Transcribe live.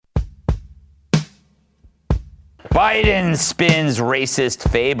Biden spins racist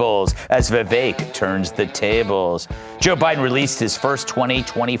fables as Vivek turns the tables. Joe Biden released his first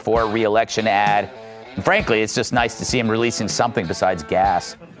 2024 re-election ad. And frankly, it's just nice to see him releasing something besides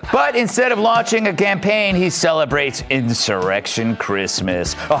gas. But instead of launching a campaign, he celebrates Insurrection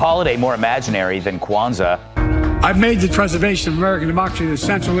Christmas, a holiday more imaginary than Kwanzaa. I've made the preservation of American democracy the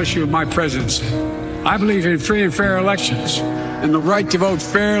central issue of my presidency. I believe in free and fair elections and the right to vote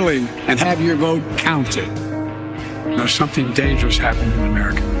fairly and have your vote counted. There's something dangerous happening in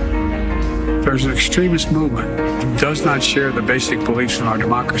America. There's an extremist movement that does not share the basic beliefs in our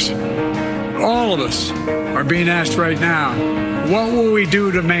democracy. All of us are being asked right now, what will we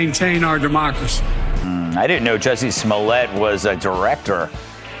do to maintain our democracy? I didn't know Jussie Smollett was a director.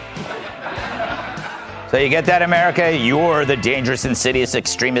 So you get that, America? You're the dangerous, insidious,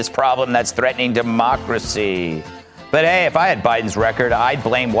 extremist problem that's threatening democracy. But hey, if I had Biden's record, I'd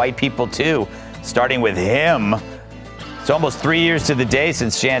blame white people too, starting with him. It's almost 3 years to the day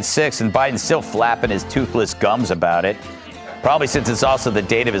since Jan 6, and Biden's still flapping his toothless gums about it. Probably since it's also the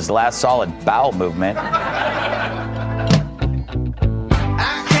date of his last solid bowel movement.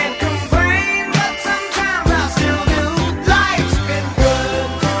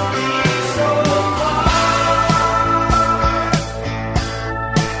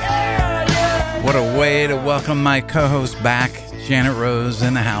 What a way to welcome my co-host back, Janet Rose,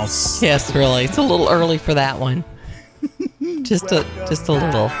 in the house. Yes, really. It's a little early for that one. just a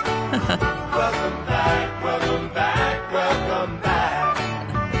little. Welcome back, welcome back, welcome back.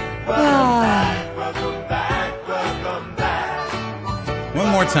 Welcome back, welcome back. One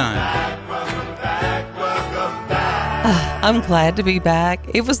more time. Welcome back, welcome back. I'm glad to be back.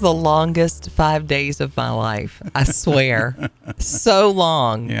 It was the longest 5 days of my life. I swear. So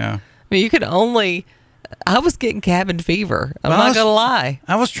long. Yeah. I mean, I was getting cabin fever. I'm not going to lie.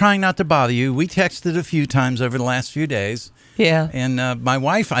 I was trying not to bother you. We texted a few times over the last few days. Yeah. And my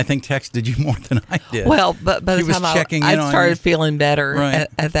wife, I think, texted you more than I did. Well, but by the time I started feeling better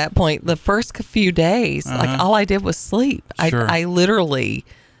at that point, the first few days, like all I did was sleep. Sure. I literally,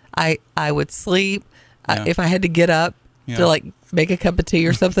 I would sleep. Yeah. If I had to get up to like make a cup of tea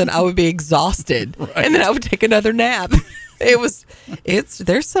or something, I would be exhausted. Right. And then I would take another nap. There's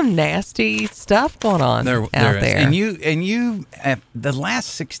some nasty stuff going on out there. And you, the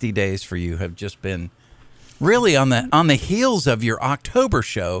last 60 days for you have just been really on the heels of your October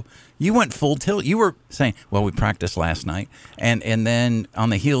show. You went full tilt. You were saying, well, we practiced last night. And then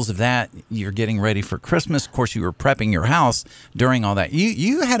on the heels of that, you're getting ready for Christmas. Of course, you were prepping your house during all that.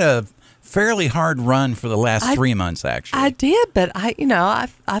 You had a fairly hard run for the last 3 months, actually. I did, but I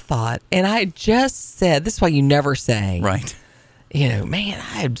thought, and I just said, this is why you never say. Right. Man,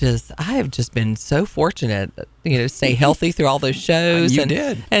 I have just been so fortunate, to stay healthy through all those shows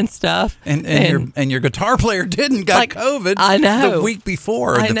and stuff. And your guitar player got COVID. I know. The week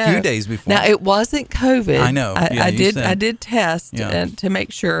before, or the few days before. Now it wasn't COVID. I know. I did test to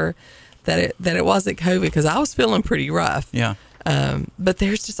make sure that it wasn't COVID because I was feeling pretty rough. Yeah. But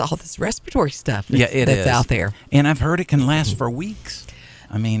there's just all this respiratory stuff that's out there. And I've heard it can last for weeks.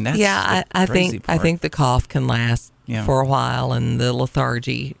 I mean, that's I think the cough can last for a while and the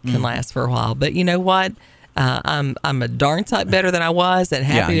lethargy can last for a while. But you know what? I'm a darn sight better than I was and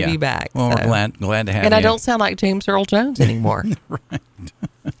happy to be back. Well, we're glad to have you. And I don't sound like James Earl Jones anymore. Right.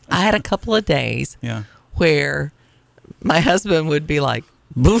 I had a couple of days where my husband would be like,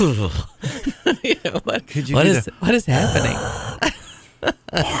 what is happening?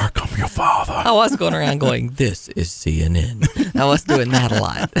 Bark, I'm your father. I was going around going, this is CNN. I was doing that a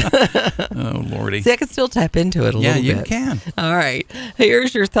lot. Oh, Lordy. See, I can still tap into it a little bit. Yeah, you can. All right.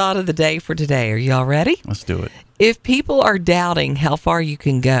 Here's your thought of the day for today. Are y'all ready? Let's do it. If people are doubting how far you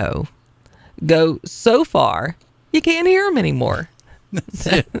can go so far, you can't hear them anymore. That's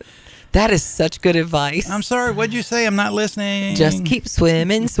it. That is such good advice. I'm sorry. What'd you say? I'm not listening. Just keep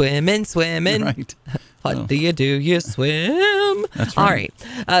swimming, swimming, swimming. Right. What do? You swim. That's right.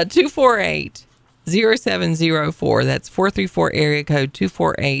 All right. 248-0704. That's 434 area code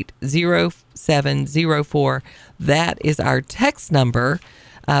 248-0704. That is our text number.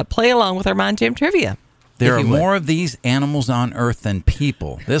 Play along with our Mind Jam trivia. There are more of these animals on Earth than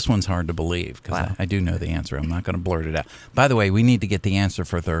people. This one's hard to believe because I do know the answer. I'm not going to blurt it out. By the way, we need to get the answer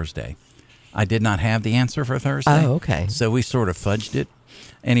for Thursday. I did not have the answer for Thursday. Oh, okay. So we sort of fudged it.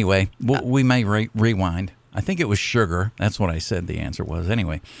 Anyway, we may rewind. I think it was sugar. That's what I said the answer was.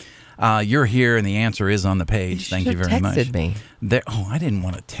 Anyway, you're here and the answer is on the page. Thank you very much. Texted me. I didn't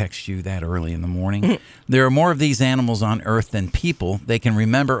want to text you that early in the morning. There are more of these animals on Earth than people. They can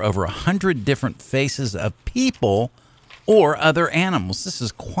remember over 100 different faces of people or other animals. This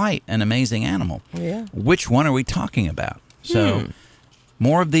is quite an amazing animal. Yeah. Which one are we talking about? So,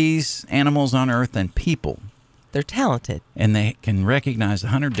 more of these animals on Earth than people. They're talented. And they can recognize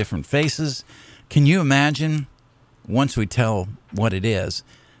 100 different faces. Can you imagine, once we tell what it is,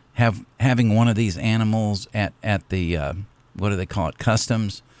 having one of these animals at the, what do they call it,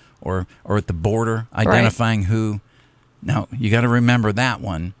 customs or at the border, identifying who? Now, you got to remember that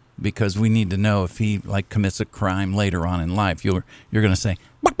one, because we need to know if he commits a crime later on in life. You're going to say,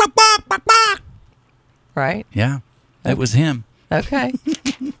 "Bok, bok, bok, bok, bok." Right? Yeah, it was him. Okay.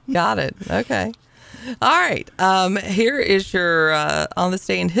 Got it. Okay. All right. Here is your On This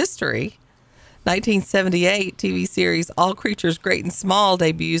Day in History. 1978 TV series All Creatures Great and Small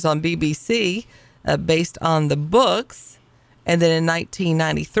debuts on BBC based on the books. And then in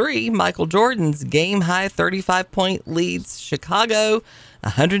 1993, Michael Jordan's game-high 35-point leads Chicago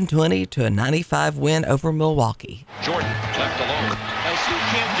 120 to a 95 win over Milwaukee. Jordan left alone. Now, you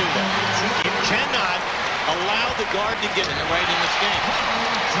can't do that. You cannot allow the guard to get right in this game.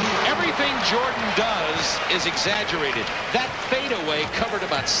 Everything Jordan does is exaggerated. That fadeaway covered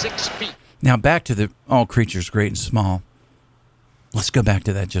about 6 feet. Now, back to the All Creatures Great and Small. Let's go back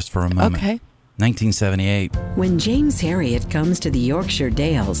to that just for a moment. Okay. 1978. When James Harriet comes to the Yorkshire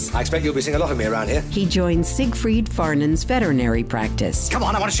Dales, I expect you'll be seeing a lot of me around here. he joins Siegfried Farnan's veterinary practice. Come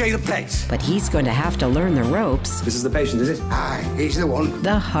on, I want to show you the place. But he's going to have to learn the ropes This is the patient, is it? Aye, he's the one.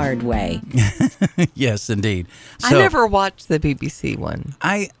 the hard way. Yes, indeed. I never watched the BBC one,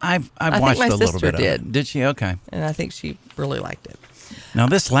 I've think watched my a little sister bit did. of it. Did she? Okay. and I think she really liked it. Now,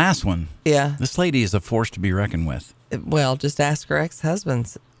 this last one. Yeah. This lady is a force to be reckoned with. Well, just ask her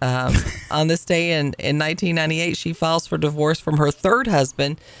ex-husbands. On this day in 1998, she files for divorce from her third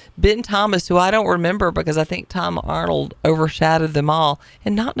husband, Ben Thomas, who I don't remember because I think Tom Arnold overshadowed them all,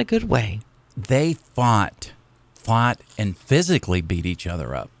 and not in a good way. They fought and physically beat each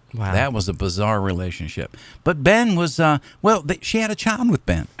other up. Wow. That was a bizarre relationship. But Ben was, she had a child with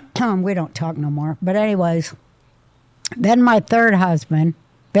Ben. We don't talk no more. But anyways, then my third husband,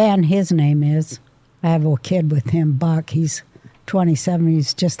 Ben, his name is, I have a kid with him, Buck. He's 27.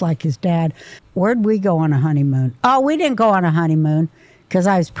 He's just like his dad. Where'd we go on a honeymoon? Oh, we didn't go on a honeymoon because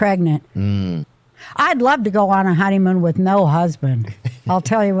I was pregnant. I'd love to go on a honeymoon with no husband. I'll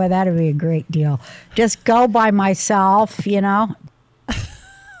tell you what, that'd be a great deal. Just go by myself, you know.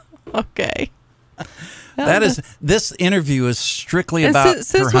 Okay. This interview is strictly about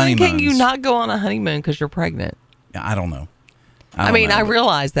Since her when honeymoons. can you not go on a honeymoon because you're pregnant? I don't know. I mean, I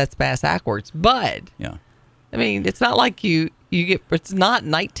realize that's bass backwards, but Yeah. I mean, it's not like you get. It's not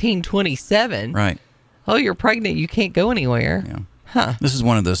 1927. Right. Oh, you're pregnant. You can't go anywhere. Yeah. Huh. This is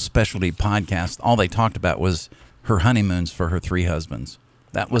one of those specialty podcasts. All they talked about was her honeymoons for her 3 husbands.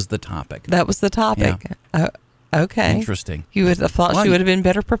 That was the topic. That was the topic. Okay. Interesting. You would have thought she would have been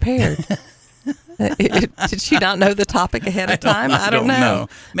better prepared. Did she not know the topic ahead of time? I don't know.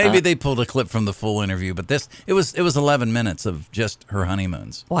 Maybe they pulled a clip from the full interview, but it was 11 minutes of just her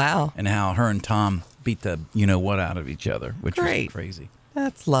honeymoons. Wow. And how her and Tom beat the what out of each other, which Great. was crazy.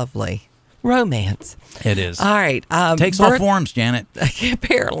 That's lovely. Romance. It is. All right. Takes all forms, Janet.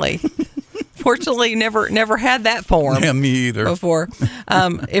 Apparently. Fortunately, never had that form. Yeah, me either. Before.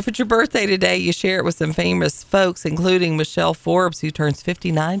 If it's your birthday today, you share it with some famous folks, including Michelle Forbes, who turns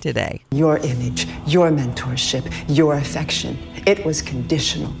 59 today. Your image, your mentorship, your affection. It was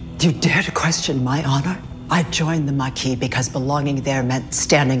conditional. Do you dare to question my honor? I joined the Maquis because belonging there meant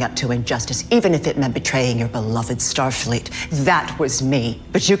standing up to injustice, even if it meant betraying your beloved Starfleet. That was me.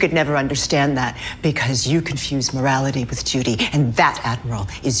 But you could never understand that because you confuse morality with duty, and that, Admiral,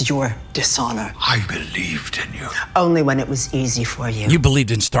 is your dishonor. I believed in you. Only when it was easy for you. You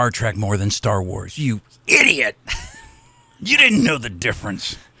believed in Star Trek more than Star Wars. You idiot. You didn't know the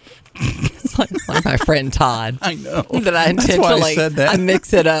difference. It's like my friend Todd. I know. That I That's why I intentionally said that. I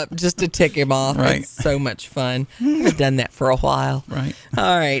mix it up just to tick him off. Right. It's so much fun. I've done that for a while. Right.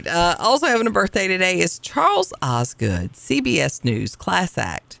 All right. Also having a birthday today is Charles Osgood, CBS News class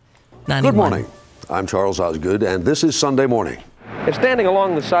act. 91. Good morning. I'm Charles Osgood, and this is Sunday Morning. If standing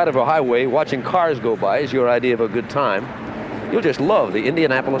along the side of a highway watching cars go by is your idea of a good time, you'll just love the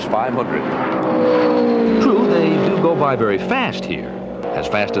Indianapolis 500. True, they do go by very fast here, as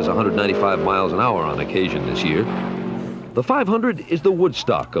fast as 195 miles an hour on occasion this year. The 500 is the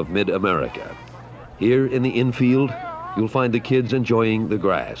Woodstock of mid-America. Here in the infield, you'll find the kids enjoying the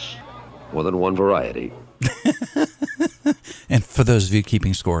grass. More than one variety. And For those of you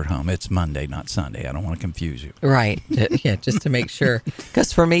keeping score at home, it's Monday, not Sunday. I don't want to confuse you. Right. Yeah, just to make sure.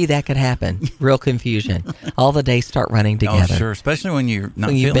 Because for me, that could happen. Real confusion. All the days start running together. Oh, sure. Especially when you're not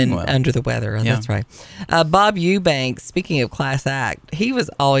when you've feeling been well. under the weather. Yeah. That's right. Bob Eubanks, speaking of class act, he was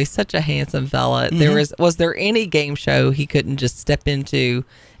always such a handsome fella. Was there any game show he couldn't just step into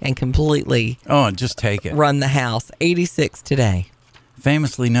and completely just take it. run the house? 86 today.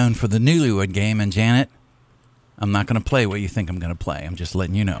 Famously known for the Newlywed Game, and Janet, I'm not going to play what you think I'm going to play. I'm just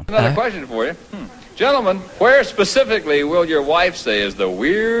letting you know. Another question for you. Gentlemen, where specifically will your wife say is the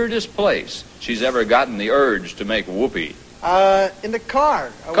weirdest place she's ever gotten the urge to make whoopee? In the car.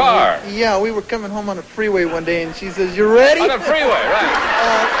 Car? We were coming home on the freeway one day, and she says, "You ready?" On the freeway, right.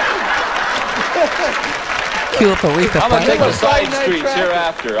 Cue up Aretha I'm going to take the Franklin. side streets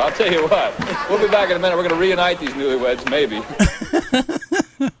hereafter. I'll tell you what. We'll be back in a minute. We're going to reunite these newlyweds, maybe.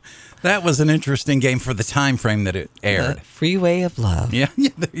 That was an interesting game for the time frame that it aired. Freeway of Love. Yeah,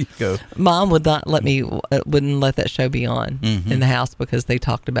 there you go. Mom would not let me, wouldn't let that show be on in the house because they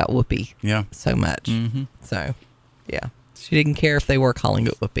talked about Whoopi so much. Mm-hmm. So, yeah. She didn't care if they were calling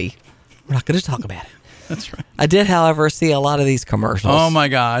it Whoopi. We're not going to talk about it. That's right. I did, however, see a lot of these commercials. Oh, my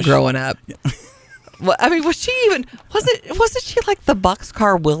gosh. Growing up. Well, I mean, was she even, wasn't she like the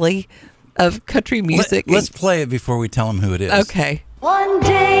Boxcar Willie of country music? Let's play it before we tell them who it is. Okay. One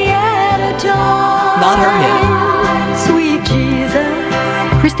day at a time. Not her hit. Sweet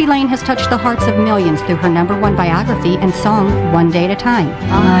Jesus. Christy Lane has touched the hearts of millions through her #1 biography and song, One Day at a Time.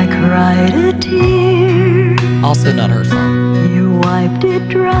 I cried a tear. Also not her song. You wiped it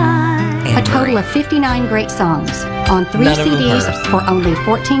dry. A total of 59 great songs on 3 None of them CDs hers. for only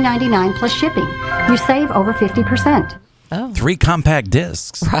 $14.99 plus shipping. You save over 50%. Oh. 3 compact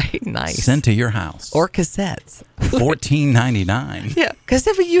discs. Right, nice. Sent to your house. Or cassettes. $14.99. Yeah, because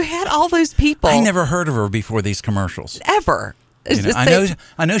I mean, you had all those people. I never heard of her before these commercials. Ever. You know,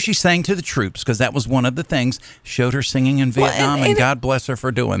 I know she sang to the troops because that was one of the things. Showed her singing in Vietnam, and God bless her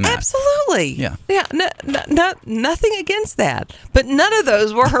for doing that. Absolutely. Yeah. Yeah. Nothing against that, but none of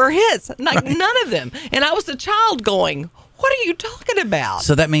those were her hits. Like none of them. And I was a child going, "What are you talking about?"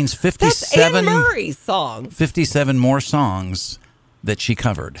 So that means That's 57. Anne Murray's song. 57 more songs that she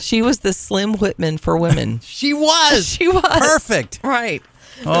covered. She was the Slim Whitman for women. She was. She was Perfect. Right.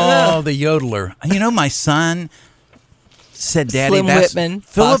 Oh, the yodeler. You know, my son said, Daddy, Slim that's Whitman,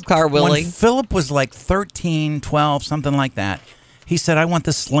 Philip, Boxcar Willie. when Philip was like 13, 12, something like that, he said, I want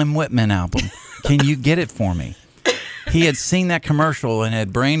the Slim Whitman album. Can you get it for me? He had seen that commercial and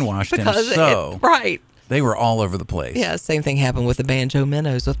had brainwashed him so. Right. They were all over the place. Yeah, same thing happened with the Banjo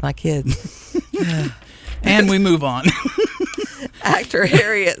Minnows with my kids. And we move on. Actor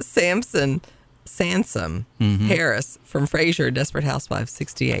Harriet Sansom Harris from Frasier, Desperate Housewives,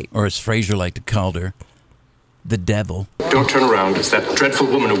 68. Or as Frasier liked to call her, the devil. Don't turn around. It's that dreadful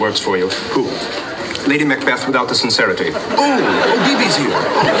woman who works for you. Who? Lady Macbeth without the sincerity. Oh, BB's here.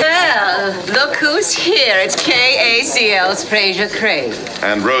 Well, look who's here. It's KACL's Frasier Crane.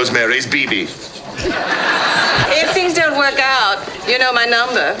 And Rosemary's BB. If things don't work out, you know my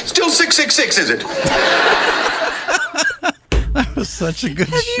number. Still 666, is it? That was such a good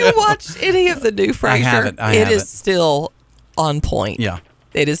show. Have you watched any of the new Frasier? I haven't. It is still on point. Yeah.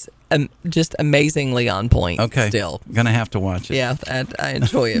 It is just amazingly on point. Okay. Still. Gonna have to watch it. Yeah, I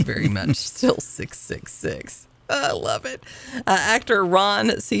enjoy it very much. Still 666. I love it. Actor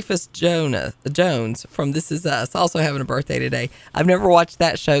Ron Cephas Jones from This Is Us, also having a birthday today. I've never watched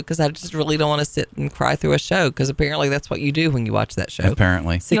that show because I just really don't want to sit and cry through a show because apparently that's what you do when you watch that show.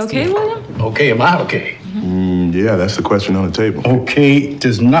 Apparently. You okay, William? Okay, am I okay? Yeah, that's the question on the table. Okay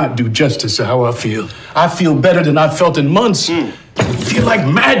does not do justice to how I feel. I feel better than I've felt in months. I feel like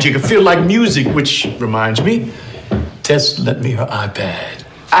magic. I feel like music, which reminds me, Tess lent me her iPad.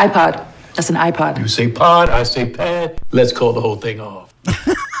 iPod. That's an iPod. You say pod, I say pad. Let's call the whole thing off.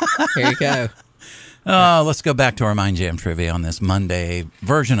 Here you go. Let's go back to our Mind Jam trivia on this Monday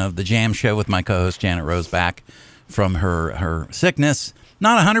version of the Jam Show with my co-host Janet Rose back from her sickness.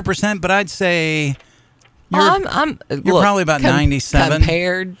 Not 100%, but I'd say you're probably about 97.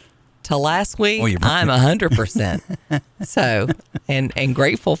 Compared to last week, I'm 100%. So, and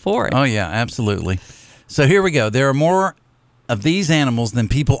grateful for it. Oh, yeah, absolutely. So here we go. There are more of these animals than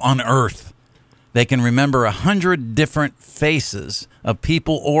people on Earth. They can remember 100 different faces of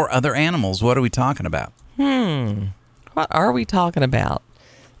people or other animals. What are we talking about? What are we talking about?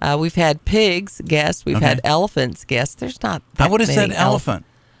 We've had pigs guessed. We've had elephants guessed. There's not that I would have many said elephant.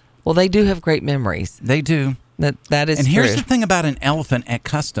 Well, they do have great memories. They do. That is and true. here's the thing about an elephant at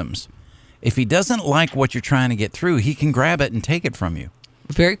customs. If he doesn't like what you're trying to get through, he can grab it and take it from you.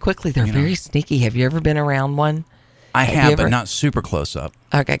 Very quickly. They're very sneaky. Have you ever been around one? I you have, ever? but not super close up.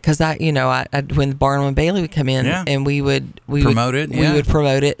 Okay, because when Barnum and Bailey would come in, Yeah. and we would Promote it, We yeah. would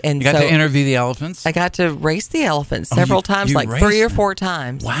promote it, and You got so to interview the elephants? I got to race the elephants several times, you like raced 3 or them? 4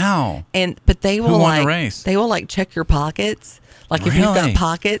 times. Wow. But they will Who won like the race? they will like check your pockets. Like if you've Really? got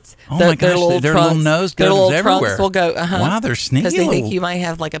pockets, Oh my gosh, their little nose their goes little everywhere. trunks will go. Wow, they're sneaky because they think little- you might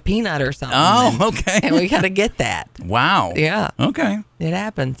have like a peanut or something. Oh, and- okay. And we got to get that. Wow. Yeah. Okay. It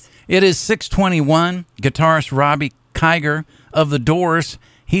happens. It is 6:21. Guitarist Robbie Kiger of The Doors.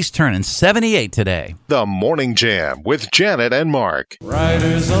 He's turning 78 today. The Morning Jam with Janet and Mark.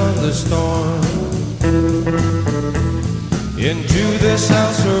 Riders on the storm. Into this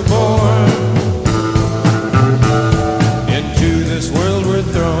house we're born. Into this world we're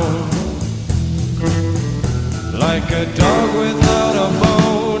thrown. Like a dog without a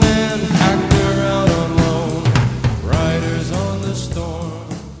bone and actor out on loan. Riders on the storm.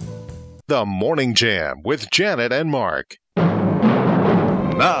 The Morning Jam with Janet and Mark.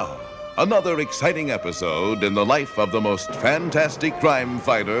 Now, another exciting episode in the life of the most fantastic crime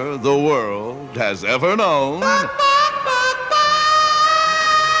fighter the world has ever known.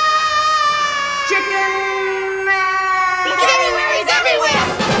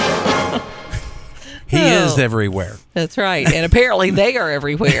 He is everywhere. That's right. And apparently they are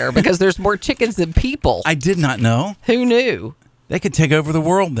everywhere because there's more chickens than people. I did not know. Who knew? They could take over the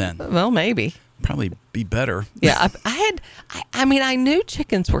world then. Well, maybe. Probably be better. Yeah, I knew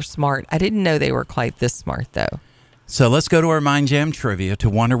chickens were smart. I didn't know they were quite this smart, though. So let's go to our Mind Jam trivia to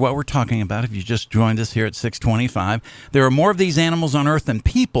wonder what we're talking about. If you just joined us here at 6:25, there are more of these animals on Earth than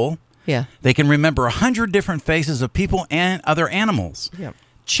people. Yeah. They can remember 100 different faces of people and other animals. Yeah.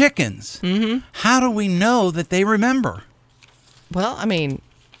 Chickens. Mm-hmm. How do we know that they remember? Well, I mean,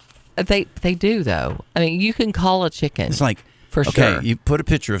 they do, though. I mean, you can call a chicken. It's like, for okay, sure. you put a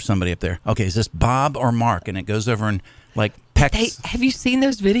picture of somebody up there. Okay, is this Bob or Mark? And it goes over and like pecks. Have you seen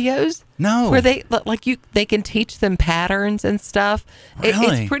those videos? No. Where they they can teach them patterns and stuff.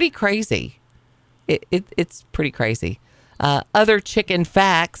 Really? It's pretty crazy. It's pretty crazy. Other chicken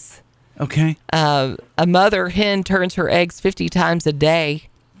facts. Okay. A mother hen turns her eggs 50 times a day.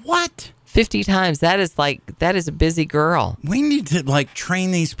 What? 50 times. That is a busy girl. We need to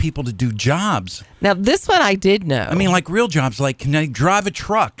train these people to do jobs. Now, this one I did know. I mean, like real jobs, like can they drive a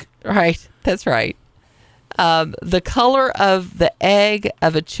truck? Right. That's right. The color of the egg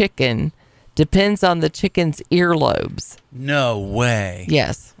of a chicken depends on the chicken's earlobes. No way.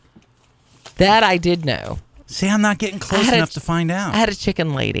 Yes. That I did know. See, I'm not getting close enough to find out. I had a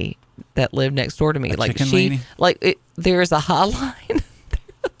chicken lady that lived next door to me. Lady? There's a hotline.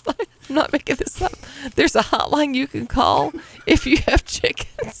 I'm not making this up. There's a hotline you can call if you have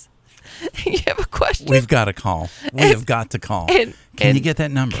chickens. You have a question. We've got to call. We have got to call. Can you get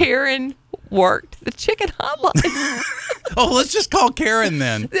that number? Karen worked the chicken hotline. Oh, let's just call Karen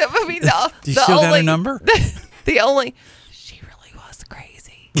then. I mean, Do you still got her number? She really was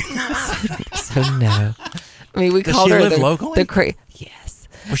crazy. So no. I mean, we Does called she her live locally? Yes.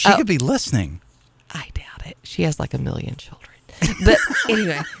 Well, she could be listening. I doubt it. She has like 1 million children. But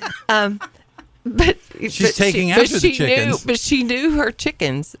anyway, but She's taking after the chickens. But she knew her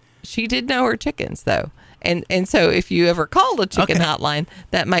chickens. She did know her chickens though. And so if you ever called a chicken hotline,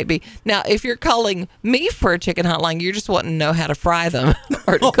 that might be. Now, if you're calling me for a chicken hotline, you're just wanting to know how to fry them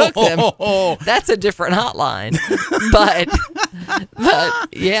or to cook them. That's a different hotline. But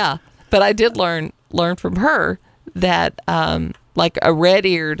yeah. But I did learn from her that like a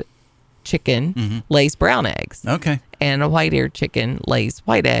red-eared chicken lays brown eggs. Okay. And a white-eared chicken lays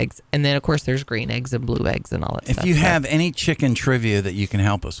white eggs. And then, of course, there's green eggs and blue eggs and all that stuff. If you have any chicken trivia that you can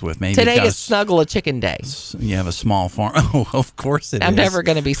help us with, maybe today is Snuggle a Chicken Day. You have a small farm. Oh, of course it is. I'm never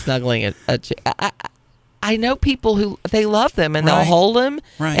going to be snuggling a chicken. I know people who they love them and they'll hold them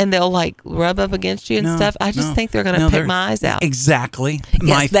and they'll like rub up against you and stuff. I just think they're going to pick my eyes out. Exactly. Yes,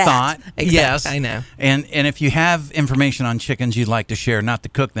 my that. thought. Exactly. Yes. I know. And if you have information on chickens you'd like to share, not to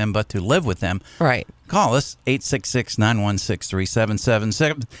cook them, but to live with them. Right. Call us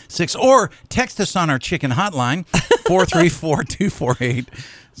 866-916-3776 or text us on our chicken hotline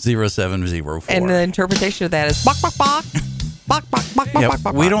 434-248-0704. And the interpretation of that is bok bok bok. Bok bok bok bok bok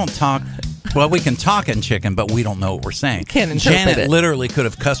bok. We don't talk. Well, we can talk in chicken, but we don't know what we're saying. Can't interpret Janet it. literally could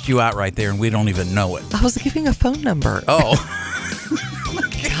have cussed you out right there, and we don't even know it. I was giving a phone number. Oh.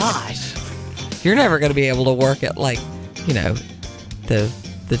 Gosh. You're never going to be able to work at the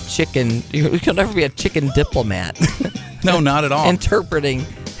chicken. You'll never be a chicken diplomat. No, not at all. Interpreting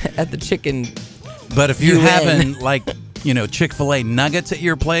at the chicken. But if you're UN. having Chick-fil-A nuggets at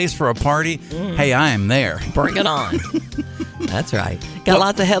your place for a party, hey, I am there. Bring it on. That's right. Got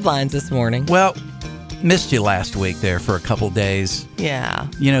lots of headlines this morning. Well, Missed you last week there for a couple days. Yeah.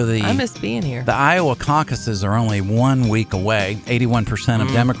 You know, I miss being here. The Iowa caucuses are only 1 week away. 81% of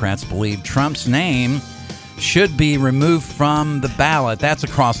Democrats believe Trump's name should be removed from the ballot. That's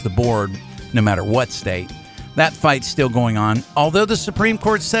across the board, no matter what state. That fight's still going on. Although the Supreme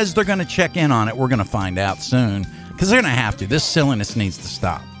Court says they're going to check in on it, we're going to find out soon because they're going to have to. This silliness needs to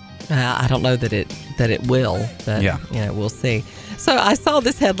stop. I don't know that it will, but we'll see. So I saw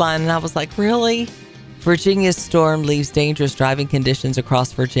this headline and I was like, really? Virginia's storm leaves dangerous driving conditions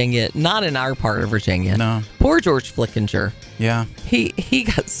across Virginia. Not in our part of Virginia. No. Poor George Flickinger. Yeah. He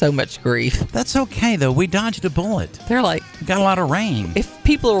got so much grief. That's okay, though. We dodged a bullet. They're like... We got a lot of rain. If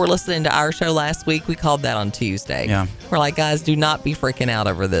people were listening to our show last week, we called that on Tuesday. Yeah. We're like, guys, do not be freaking out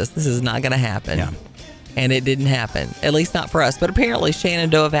over this. This is not going to happen. Yeah. And it didn't happen, at least not for us. But apparently,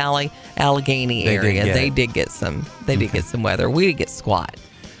 Shenandoah Valley, Allegheny area, they did get some weather. We did get squat.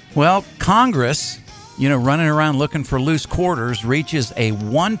 Well, Congress, running around looking for loose quarters, reaches a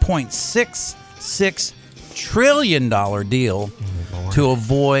 $1.66 trillion deal to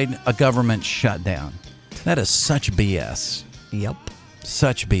avoid a government shutdown. That is such BS. Yep.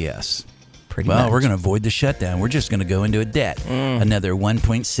 Such BS. Pretty much. Well, we're going to avoid the shutdown. We're just going to go into a debt. Another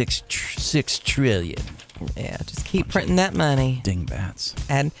 $1.66 trillion. Yeah, just keep printing that money. Dingbats.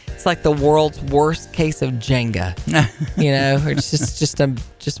 And it's like the world's worst case of Jenga. Or it's just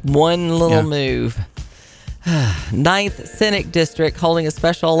one little move. 9th Senate District holding a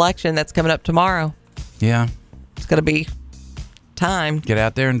special election that's coming up tomorrow. Yeah. It's going to be time. Get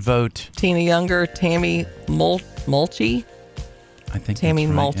out there and vote. Tina Younger, Tammy Mulchi. I think Tammy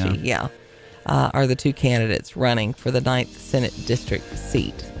that's right, Mulchi, yeah. Are the two candidates running for the 9th Senate District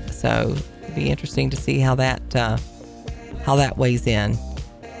seat. So it'll be interesting to see how that weighs in.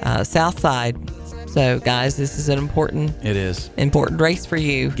 South Side. So, guys, this is an important race for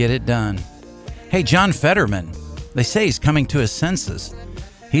you. Get it done. Hey, John Fetterman. They say he's coming to his senses.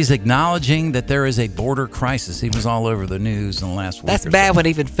 He's acknowledging that there is a border crisis. He was all over the news in the last week. That's bad when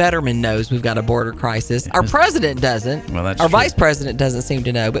even Fetterman knows we've got a border crisis. Our president doesn't. Well, that's Our true. vice president doesn't seem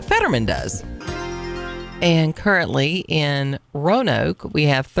to know, but Fetterman does. And currently in Roanoke, we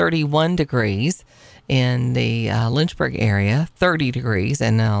have 31 degrees in the Lynchburg area, 30 degrees,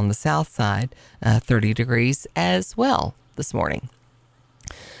 and on the south side, 30 degrees as well this morning.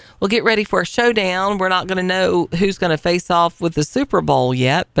 We'll get ready for a showdown. We're not going to know who's going to face off with the Super Bowl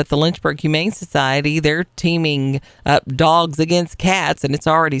yet, but the Lynchburg Humane Society, they're teaming up dogs against cats, and it's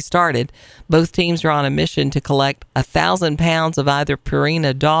already started. Both teams are on a mission to collect 1,000 pounds of either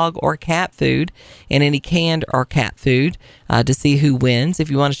Purina dog or cat food and any canned or cat food to see who wins.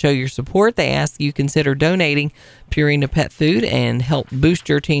 If you want to show your support, they ask you consider donating Purina pet food and help boost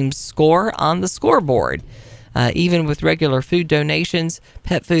your team's score on the scoreboard. Even with regular food donations,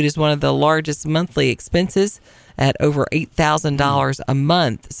 pet food is one of the largest monthly expenses at over $8,000 a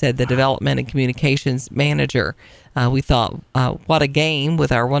month, said the Development and Communications Manager. We thought, what a game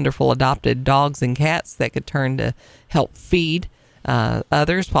with our wonderful adopted dogs and cats that could turn to help feed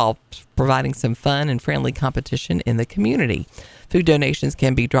others while providing some fun and friendly competition in the community. Food donations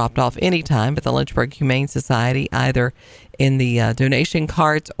can be dropped off anytime at the Lynchburg Humane Society, either in the donation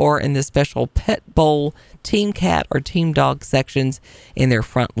carts or in the special Pet Bowl, Team Cat, or Team Dog sections in their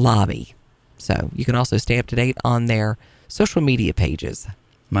front lobby. So you can also stay up to date on their social media pages.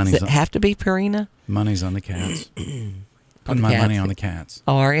 Does it have to be Purina? Money's on the cats. Putting my money on the cats.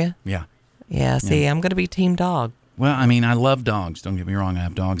 Oh, are you? Yeah. Yeah, see, I'm going to be Team Dog. Well, I mean, I love dogs. Don't get me wrong. I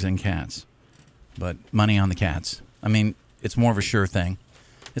have dogs and cats. But money on the cats. I mean, it's more of a sure thing.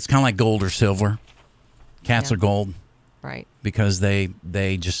 It's kind of like gold or silver. Cats are gold. Right. Because they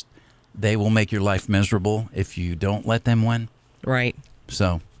will make your life miserable if you don't let them win. Right.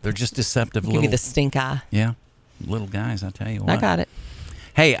 So they're just deceptive Give you the stink eye. Yeah. Little guys, I tell you what. I got it.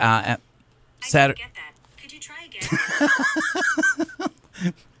 Hey, Saturday. Could you try again?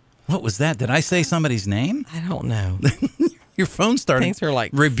 What was that? Did I say somebody's name? I don't know. Your phone started Things are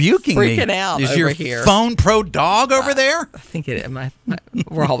like rebuking freaking me. out Is over your here. phone pro dog over there? I think it.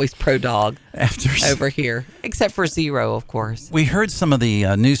 We're always pro dog over here, except for Zero, of course. We heard some of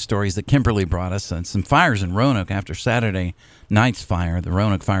the news stories that Kimberly brought us, and some fires in Roanoke after Saturday night's fire. The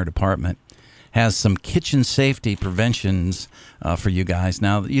Roanoke Fire Department has some kitchen safety preventions for you guys.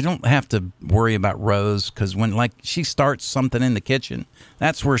 Now, you don't have to worry about Rose, because when she starts something in the kitchen,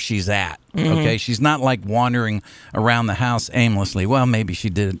 that's where she's at. Mm-hmm. Okay, she's not like wandering around the house aimlessly. Well, maybe she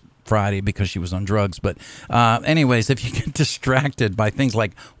did Friday because she was on drugs. But anyways, if you get distracted by things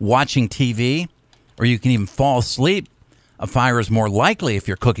like watching TV, or you can even fall asleep, a fire is more likely if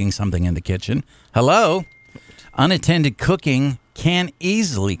you're cooking something in the kitchen. Hello? Unattended cooking can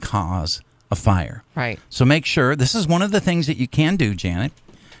easily cause a fire. Right. So make sure, this is one of the things that you can do, Janet.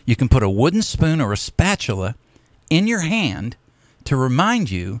 You can put a wooden spoon or a spatula in your hand to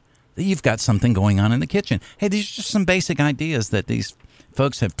remind you that you've got something going on in the kitchen. Hey, these are just some basic ideas that these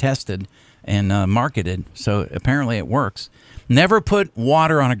folks have tested and marketed. So apparently it works. Never put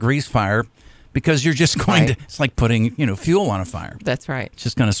water on a grease fire because you're just going to, it's like putting, fuel on a fire. That's right. It's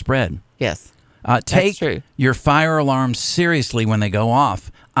just going to spread. Yes. Take true. your fire alarms seriously when they go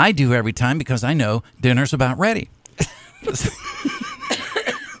off. I do every time because I know dinner's about ready.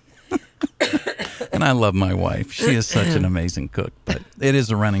 And I love my wife. She is such an amazing cook, but it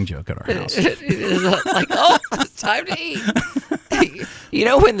is a running joke at our house. It is like, oh, it's time to eat.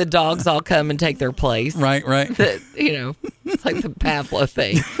 When the dogs all come and take their place. Right. It's like the Pavlov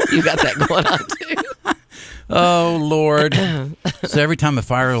thing. You got that going on, too. Oh, Lord. So every time a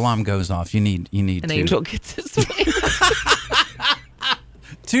fire alarm goes off, you need An angel gets his wings.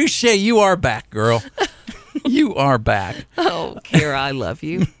 Touche, you are back, girl. You are back. Oh, Kara, I love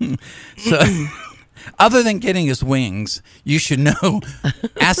you. So, other than getting his wings, you should know.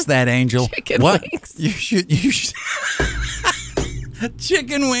 Ask that angel. Chicken what wings. You should.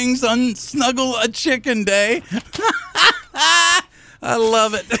 Chicken wings on Snuggle a Chicken Day. I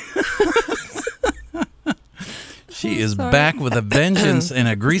love it. She is back with a vengeance and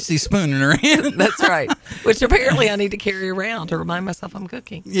a greasy spoon in her hand. That's right. Which apparently I need to carry around to remind myself I'm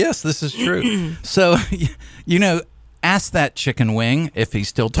cooking. Yes, this is true. So, ask that chicken wing if he's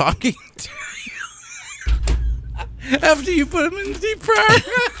still talking to you. After you put him in the deep fryer.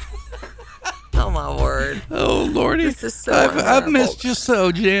 Oh, my word. Oh, Lordy. This is so I've missed you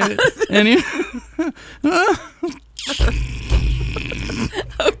so, Janet.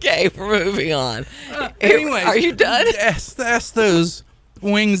 Okay, we're moving on. Anyway, are you done? Ask those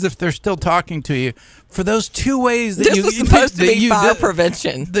wings if they're still talking to you for those 2 ways that this was supposed to be fire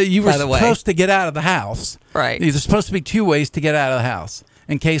prevention. That you were by the way. supposed to get out of the house. Right. There's supposed to be 2 ways to get out of the house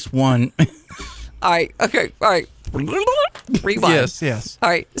in case one. All right. Okay. All right. Rewind. Yes. All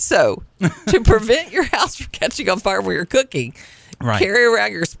right. So, to prevent your house from catching on fire while you're cooking, carry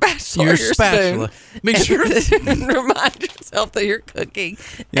around your spatula or your spoon. Make sure and remind yourself that you're cooking.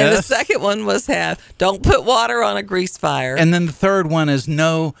 And the second one was don't put water on a grease fire. And then the third one is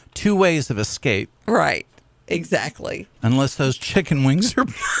no 2 ways of escape. Right. Exactly. Unless those chicken wings are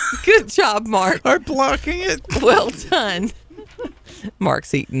Good job, Mark. Are blocking it. Well done.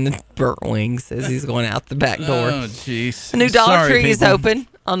 Mark's eating the burnt wings as he's going out the back door. Oh, jeez. A new Dollar Tree is people. open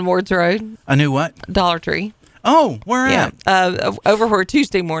on Wards Road. A new what? Dollar Tree. Oh, where at? Over where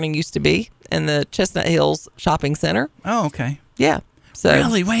Tuesday Morning used to be in the Chestnut Hills Shopping Center. Oh, okay. Yeah. So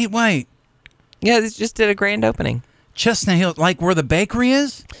really? Wait. Yeah, they just did a grand opening. Chestnut Hill, like where the bakery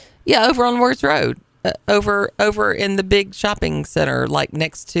is? Yeah, over on Wards Road. Over in the big shopping center, like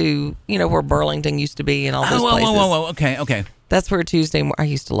next to, where Burlington used to be and all those places. Whoa. Okay. That's where I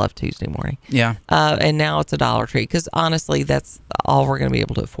used to love Tuesday Morning. Yeah. And now it's a Dollar Tree because honestly, that's all we're going to be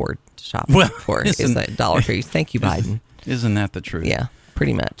able to afford to shop for is a Dollar Tree. Thank you, Biden. Isn't that the truth? Yeah,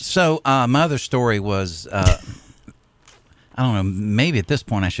 pretty much. So my other story was, I don't know, maybe at this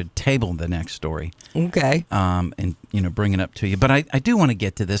point I should table the next story. Okay. And bring it up to you, but I do want to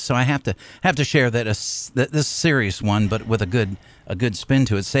get to this, so I have to share that this serious one, but with a good spin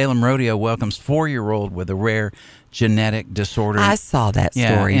to it. Salem Rodeo welcomes 4-year-old with a rare genetic disorder. I saw that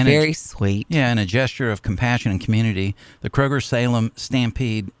story. Yeah, very sweet. Yeah, in a gesture of compassion and community, the Kroger Salem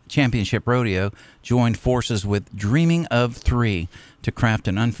Stampede Championship Rodeo joined forces with Dreaming of 3 to craft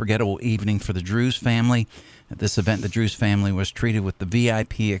an unforgettable evening for the Drews family. At this event, the Drews family was treated with the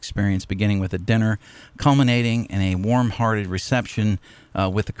VIP experience, beginning with a dinner, culminating in a warm-hearted reception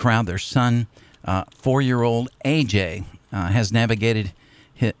with the crowd. Their son, 4-year-old AJ, has navigated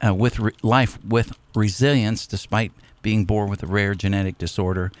life with resilience despite being born with a rare genetic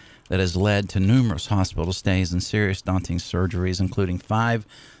disorder that has led to numerous hospital stays and serious, daunting surgeries, including 5,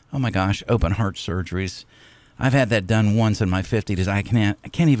 open heart surgeries. I've had that done once in my 50s. I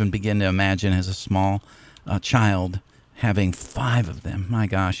can't even begin to imagine as a small child having 5 of them. My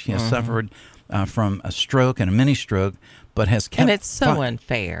gosh, he has suffered from a stroke and a mini stroke, but has kept. And it's so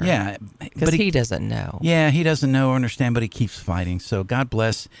unfair. Yeah, because he doesn't know. Yeah, he doesn't know or understand, but he keeps fighting. So God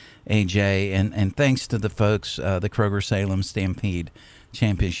bless AJ, and thanks to the folks, the Kroger Salem Stampede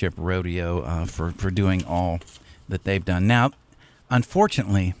Championship Rodeo, for doing all that they've done. Now,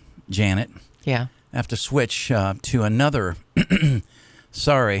 unfortunately, Janet, I have to switch to another.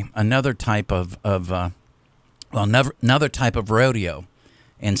 Another type of another type of rodeo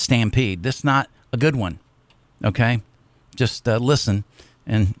and stampede. This is not a good one. Okay, just listen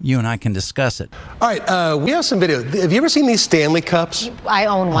and you and I can discuss it. All right, we have some video. Have you ever seen these Stanley Cups? I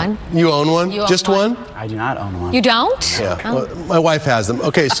own one. You own one? You own Just one? I do not own one. You don't? Yeah, Oh. well, my wife has them.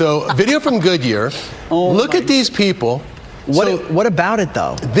 Okay, so video from Goodyear. Look at these people. What about it,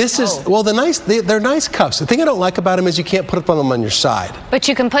 though? This is, well, they're nice cups. The thing I don't like about them is you can't put them on your side. But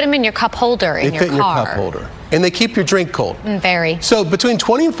you can put them in your cup holder in They your fit in car. your cup holder. And they keep your drink cold. Very. So between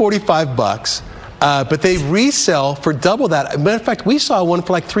 $20 and $45, but they resell for double that. Matter of fact, we saw one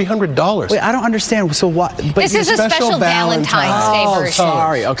for like $300. Wait, I don't understand. So what? This is a special Valentine's Day version.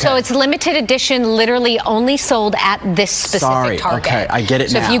 Sorry, okay. So it's limited edition, literally only sold at this specific Target. Okay, I get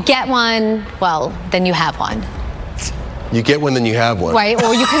it so now. if you get one, well, then you have one. You get one, then you have one. Right,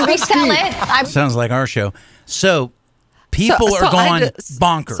 or you can resell it. Sounds like our show. So people are going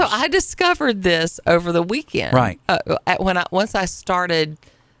bonkers. So I discovered this over the weekend. Right. Once I started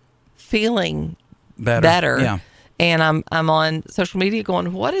feeling better. Yeah. And I'm on social media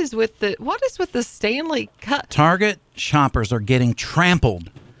going, what is with the Stanley Cup? Target shoppers are getting trampled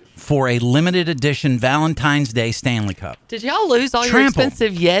for a limited edition Valentine's Day Stanley Cup. Did y'all lose all your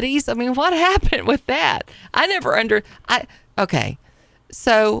expensive Yetis? I mean, what happened with that? Okay.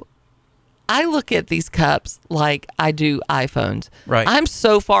 So I look at these cups like I do iPhones. Right. I'm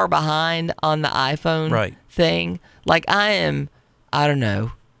so far behind on the iPhone thing. Like I am, I don't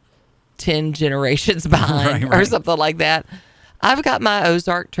know, 10 generations behind or something like that. I've got my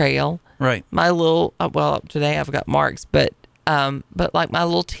Ozark Trail. Right. My little, well, today I've got Mark's, but like my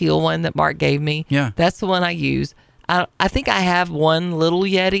little teal one that Mark gave me. Yeah. That's the one I use. I think I have one little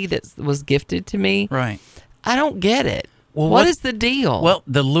Yeti that was gifted to me. Right. I don't get it. Well, what is the deal? Well,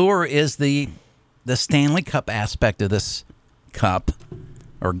 the lure is the Stanley Cup aspect of this cup,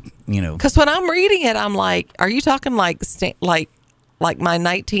 or because when I'm reading it, I'm like, are you talking like my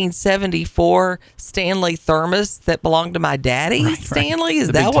 1974 Stanley thermos that belonged to my daddy, Stanley? Is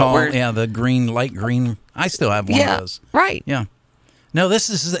the that big, what tall, we're? Yeah, the green, light green. I still have one of those. Right. Yeah. No, this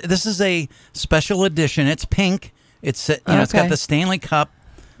is a special edition. It's pink. It's it's got the Stanley Cup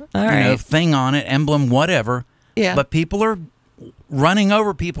thing on it, emblem, whatever. Yeah. But people are running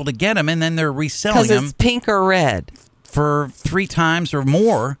over people to get them, and then they're reselling them. Because it's pink or red. For 3 times or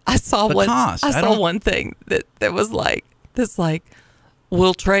more. I saw the one. cost. I saw one thing that was like this, like,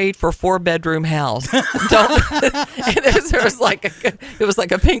 we'll trade for 4-bedroom house. Don't. And it was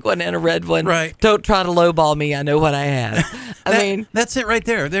like a pink one and a red one. Right. Don't try to lowball me. I know what I have. I mean, that's it right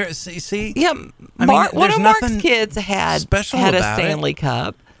there. There. See. Yeah. One of Mark's kids had a Stanley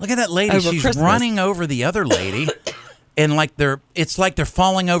Cup. Look at that lady. She's Christmas. running over the other lady. And it's like they're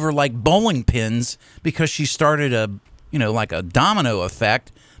falling over like bowling pins because she started like a domino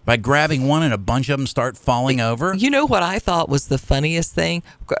effect by grabbing one and a bunch of them start falling over. You know what I thought was the funniest thing?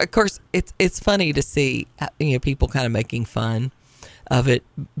 Of course, it's funny to see people kind of making fun of it,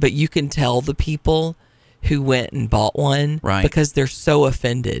 but you can tell the people who went and bought one because they're so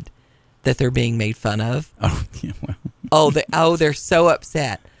offended that they're being made fun of. Oh, yeah, well. They're so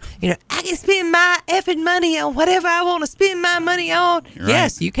upset. I can spend my effing money on whatever I want to spend my money on. Right.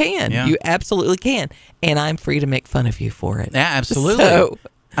 Yes, you can. Yeah. You absolutely can. And I'm free to make fun of you for it. Yeah, absolutely. So,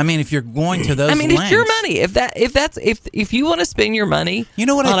 I mean, if you're going to those lengths, it's your money. If you want to spend your money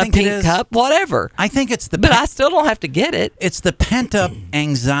what on I think a pink it is? cup, whatever. I think it's but I still don't have to get it. It's the pent-up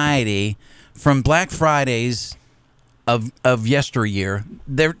anxiety from Black Fridays of yesteryear.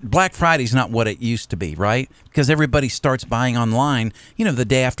 Black Friday's not what it used to be, right? Because everybody starts buying online, the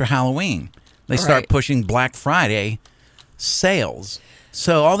day after Halloween. They start pushing Black Friday sales.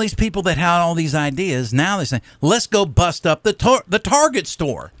 So all these people that had all these ideas, now they say, let's go bust up the Target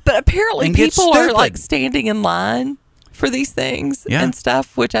store. But apparently people are like standing in line for these things and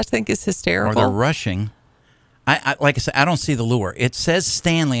stuff, which I think is hysterical. Or they're rushing. I like I said, I don't see the lure. It says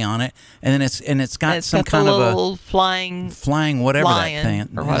Stanley on it, and then it's got some kind of a flying whatever lion that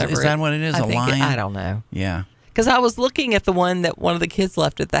thing or whatever. Is that what it is? A lion? I don't know. Yeah. Because I was looking at the one that one of the kids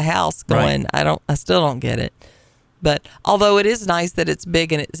left at the house, going, I still don't get it. But although it is nice that it's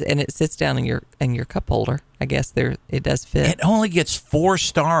big and it sits down in your cup holder, I guess it does fit. It only gets 4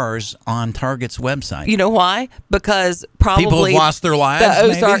 stars on Target's website. You know why? Because probably people have lost their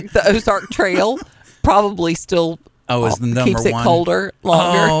lives. The Ozark Trail probably still is the number keeps it one. colder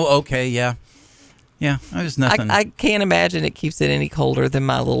longer. Oh, okay, yeah. There's nothing. I can't imagine it keeps it any colder than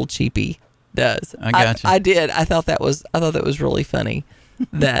my little cheapie does. I got you. I did. I thought that was really funny.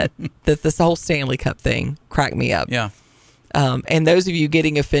 that this whole Stanley Cup thing cracked me up. Yeah. And those of you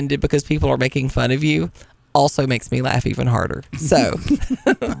getting offended because people are making fun of you also makes me laugh even harder. So,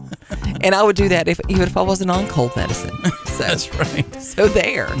 and I would do that even if I wasn't on cold medicine. So, that's right. So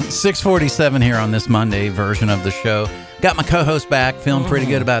there. 6:47 here on this Monday version of the show. Got my co-host back. Feeling pretty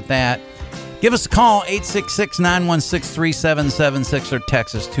good about that. Give us a call, 866-916-3776, or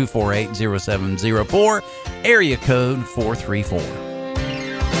text us 248-0704, area code 434.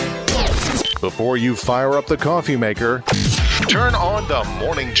 Before you fire up the coffee maker, turn on the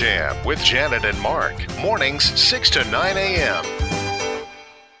Morning Jam with Janet and Mark. Mornings 6 to 9 a.m.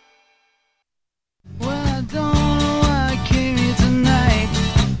 Well, I don't know why I came here tonight.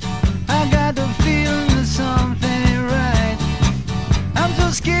 I got the feeling that something ain't right. I'm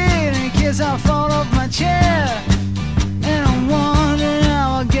so scared in case I fall off my chair. And I'm wondering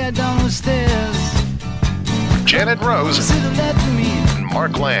how I'll get down the stairs. Janet Rose To the left of me, and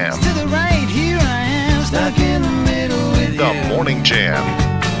Mark Lamb. to the right, here I am, stuck in the middle with The you. Morning Jam.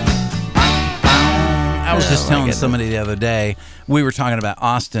 I was just telling somebody the other day, we were talking about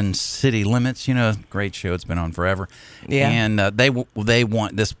Austin City Limits, great show. It's been on forever. Yeah. And they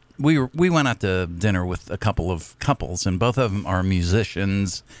want this. We went out to dinner with a couple of couples, and both of them are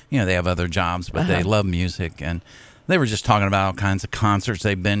musicians. They have other jobs, but they love music. And they were just talking about all kinds of concerts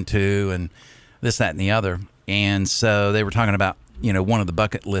they've been to and this, that, and the other. And so they were talking about, one of the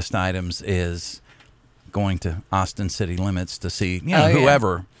bucket list items is going to Austin City Limits to see,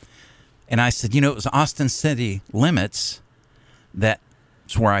 whoever. Yeah. And I said, it was Austin City Limits that's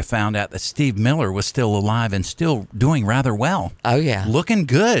where I found out that Steve Miller was still alive and still doing rather well. Oh, yeah. Looking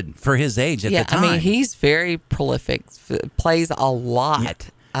good for his age at the time. I mean, he's very prolific, plays a lot.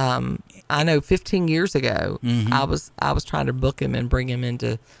 Yeah. I know 15 years ago, I was trying to book him and bring him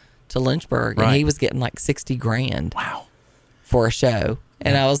into Lynchburg, and he was getting like $60,000. Wow. For a show.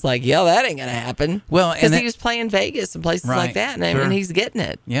 And I was like, that ain't going to happen. Well, because he was playing Vegas and places like that, and he's getting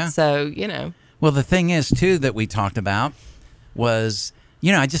it. Yeah. So, Well, the thing is, too, that we talked about was,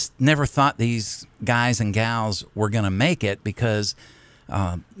 I just never thought these guys and gals were going to make it because,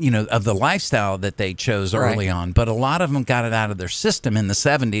 of the lifestyle that they chose early on. But a lot of them got it out of their system in the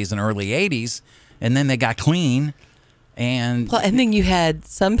 70s and early 80s, and then they got clean. And then you had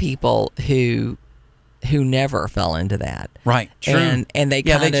some people who never fell into that. Right. True. And they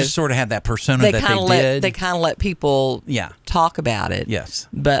they just sort of had that persona that they did. They kind of let people talk about it. Yes.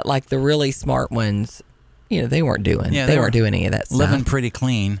 But like the really smart ones, they weren't doing they weren't doing any of that stuff. Living pretty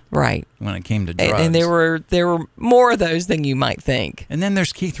clean. Right. When it came to drugs. And there were more of those than you might think. And then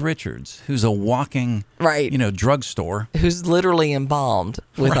there's Keith Richards, who's a walking drugstore. Who's literally embalmed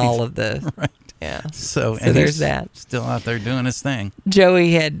with all of the Yeah. So there's that. Still out there doing his thing.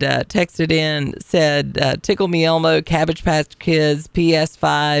 Joey had texted in, said, Tickle Me Elmo, Cabbage Patch Kids,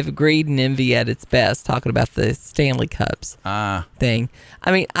 PS5, Greed and Envy at its best, talking about the Stanley Cups thing.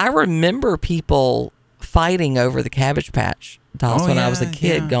 I mean, I remember people fighting over the Cabbage Patch dolls when I was a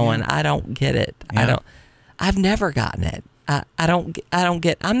kid going, I don't get it. Yeah. I've never gotten it. I don't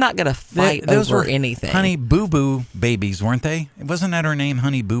get. I'm not going to fight those over were anything. Honey Boo Boo babies, weren't they? Wasn't that her name,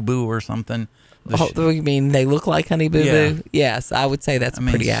 Honey Boo Boo or something? You mean they look like Honey Boo Boo? Yes, I would say that's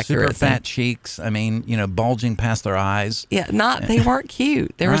pretty accurate. Super fat cheeks. I mean, bulging past their eyes. Yeah, they weren't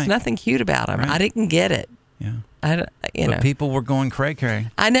cute. There was nothing cute about them. I didn't get it. Yeah. But people were going cray-cray.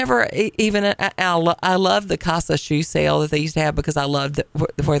 I never even. I love the Casa shoe sale that they used to have because I loved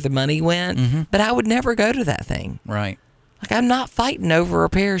where the money went. Mm-hmm. But I would never go to that thing. Right. Like I'm not fighting over a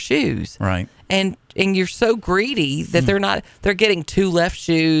pair of shoes. Right. And you're so greedy that they're getting 2 left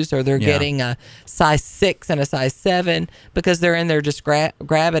shoes or they're getting a size 6 and a size 7 because they're in there just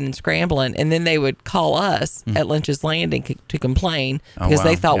grabbing and scrambling. And then they would call us at Lynch's Landing to complain because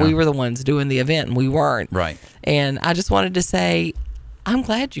they thought we were the ones doing the event and we weren't. Right. And I just wanted to say, I'm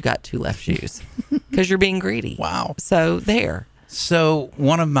glad you got 2 left shoes because you're being greedy. Wow. So there. So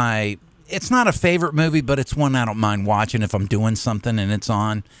one of my... It's not a favorite movie, but it's one I don't mind watching if I'm doing something and it's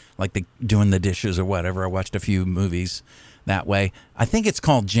on, like doing the dishes or whatever. I watched a few movies that way. I think it's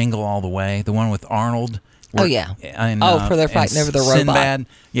called Jingle All the Way, the one with Arnold. For they're fighting over the robot. Sinbad.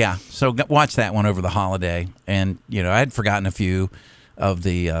 Yeah, so watch that one over the holiday. And, I had forgotten a few of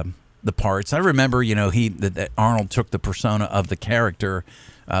the parts. I remember, that Arnold took the persona of the character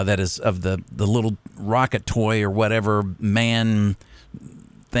that is of the little rocket toy or whatever man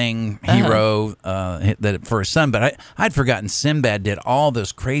thing hero that for his son, but I'd forgotten Sinbad did all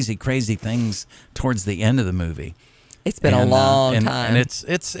those crazy things towards the end of the movie. It's been a long time, and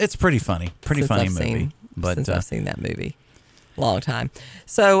it's pretty funny, movie. Since I've seen that movie, long time.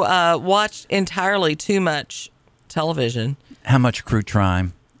 So watched entirely too much television. How much True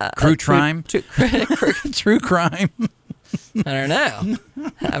Crime? True Crime? True Crime. I don't know.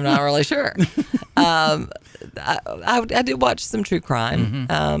 I'm not really sure. I did watch some true crime.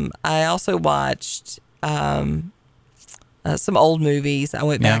 Mm-hmm. I also watched some old movies. I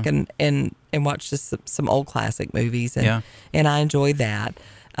went back and and watched just some old classic movies, and Yeah. and I enjoyed that.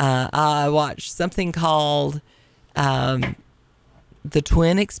 I watched something called The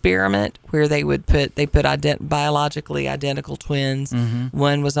Twin Experiment, where they put biologically identical twins. Mm-hmm.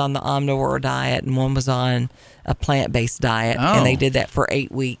 One was on the omnivore diet and one was on a plant-based diet, Oh. and they did that for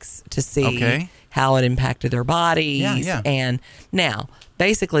 8 weeks to see Okay. how it impacted their bodies. Yeah. And now,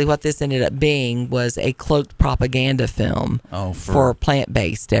 basically, what this ended up being was a cloaked propaganda film for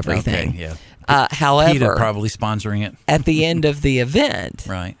plant-based everything. Okay, yeah. However, PETA probably sponsoring it. at the end of the event,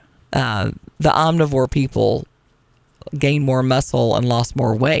 Right. the omnivore people gained more muscle and lost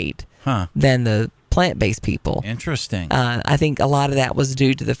more weight than the plant-based people. Interesting. I think a lot of that was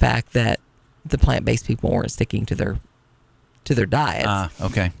due to the fact that the plant-based people weren't sticking to their diets.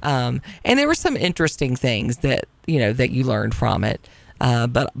 Okay. And there were some interesting things that you learned from it.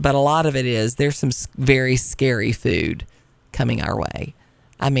 But a lot of it is there's some very scary food coming our way.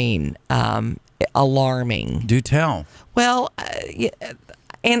 I mean, alarming. Do tell. Well,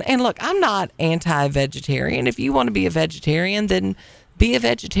 and look, I'm not anti-vegetarian. If you want to be a vegetarian, then be a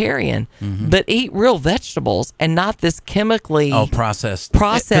vegetarian, but eat real vegetables and not this chemically processed.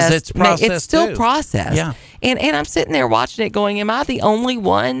 Processed. It's processed. It's still too. processed. Yeah. And I'm sitting there watching it, going, "Am I the only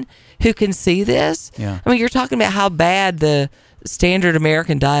one who can see this?" Yeah. I mean, you're talking about how bad the standard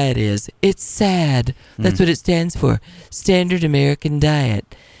American diet is. It's sad. That's what it stands for. Standard American diet.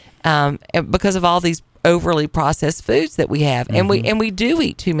 Because of all these overly processed foods that we have, and we do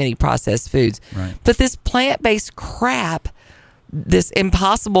eat too many processed foods. Right. But this plant-based crap, this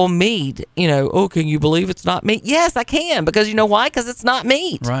impossible meat, can you believe it's not meat? Yes, I can, because you know why? Because it's not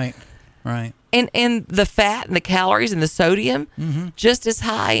meat. Right. Right. And the fat and the calories and the sodium just as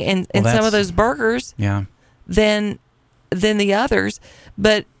high in some of those burgers Yeah. than the others.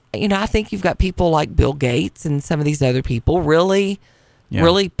 But I think you've got people like Bill Gates and some of these other people really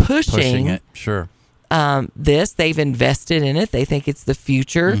pushing it. Sure. This. They've invested in it. They think it's the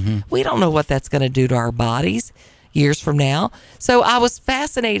future. We don't know what that's going to do to our bodies years from now. So I was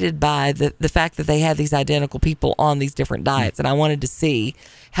fascinated by the fact that they had these identical people on these different diets, and I wanted to see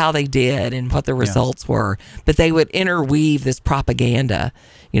how they did and what the results were. But they would interweave this propaganda,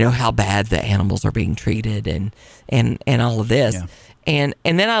 how bad the animals are being treated and all of this. Yeah.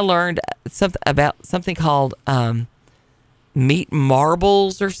 And then I learned something called meat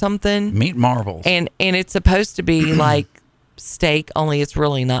marbles or something. Meat marbles. And it's supposed to be like steak, only it's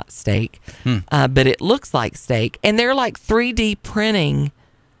really not steak. But it looks like steak. And they're like 3D printing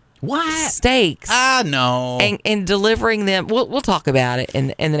steaks. No. And delivering them. We'll talk about it in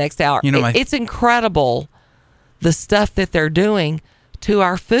the next hour. It's incredible the stuff that they're doing to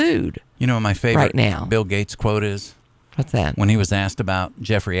our food. You know what my favorite right now. Bill Gates quote is? What's that? When he was asked about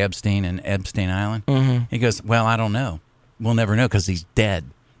Jeffrey Epstein and Epstein Island, he goes, "Well, I don't know. We'll never know because he's dead."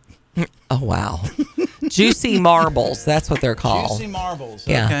 Oh, wow. Juicy marbles. That's what they're called. Juicy marbles.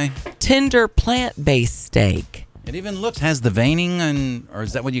 Yeah. Okay. Tender plant-based steak. It even has the veining, or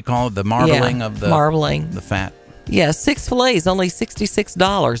is that what you call it? The marbling of the marbling. The fat. Yeah, 6 fillets, only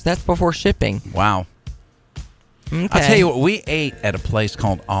 $66. That's before shipping. Wow. Okay. I'll tell you what, we ate at a place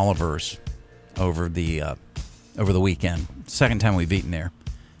called Oliver's over the weekend. Second time we've eaten there.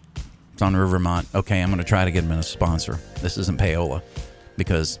 It's on Rivermont. Okay, I'm going to try to get them as a sponsor. This isn't payola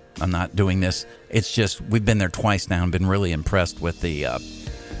because I'm not doing this. It's just we've been there twice now and been really impressed with the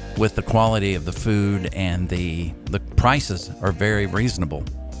quality of the food, and the prices are very reasonable.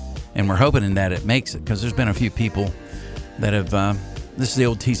 And we're hoping that it makes it, because there's been a few people that have. This is the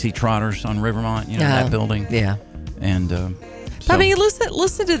old TC Trotters on Rivermont, that building. Yeah. And I mean,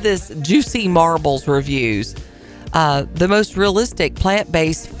 listen to this Juicy Marbles reviews. The most realistic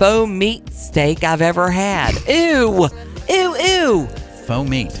plant-based faux meat steak I've ever had. Ew. Ew, ew. Faux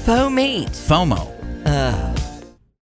meat. Faux meat. FOMO.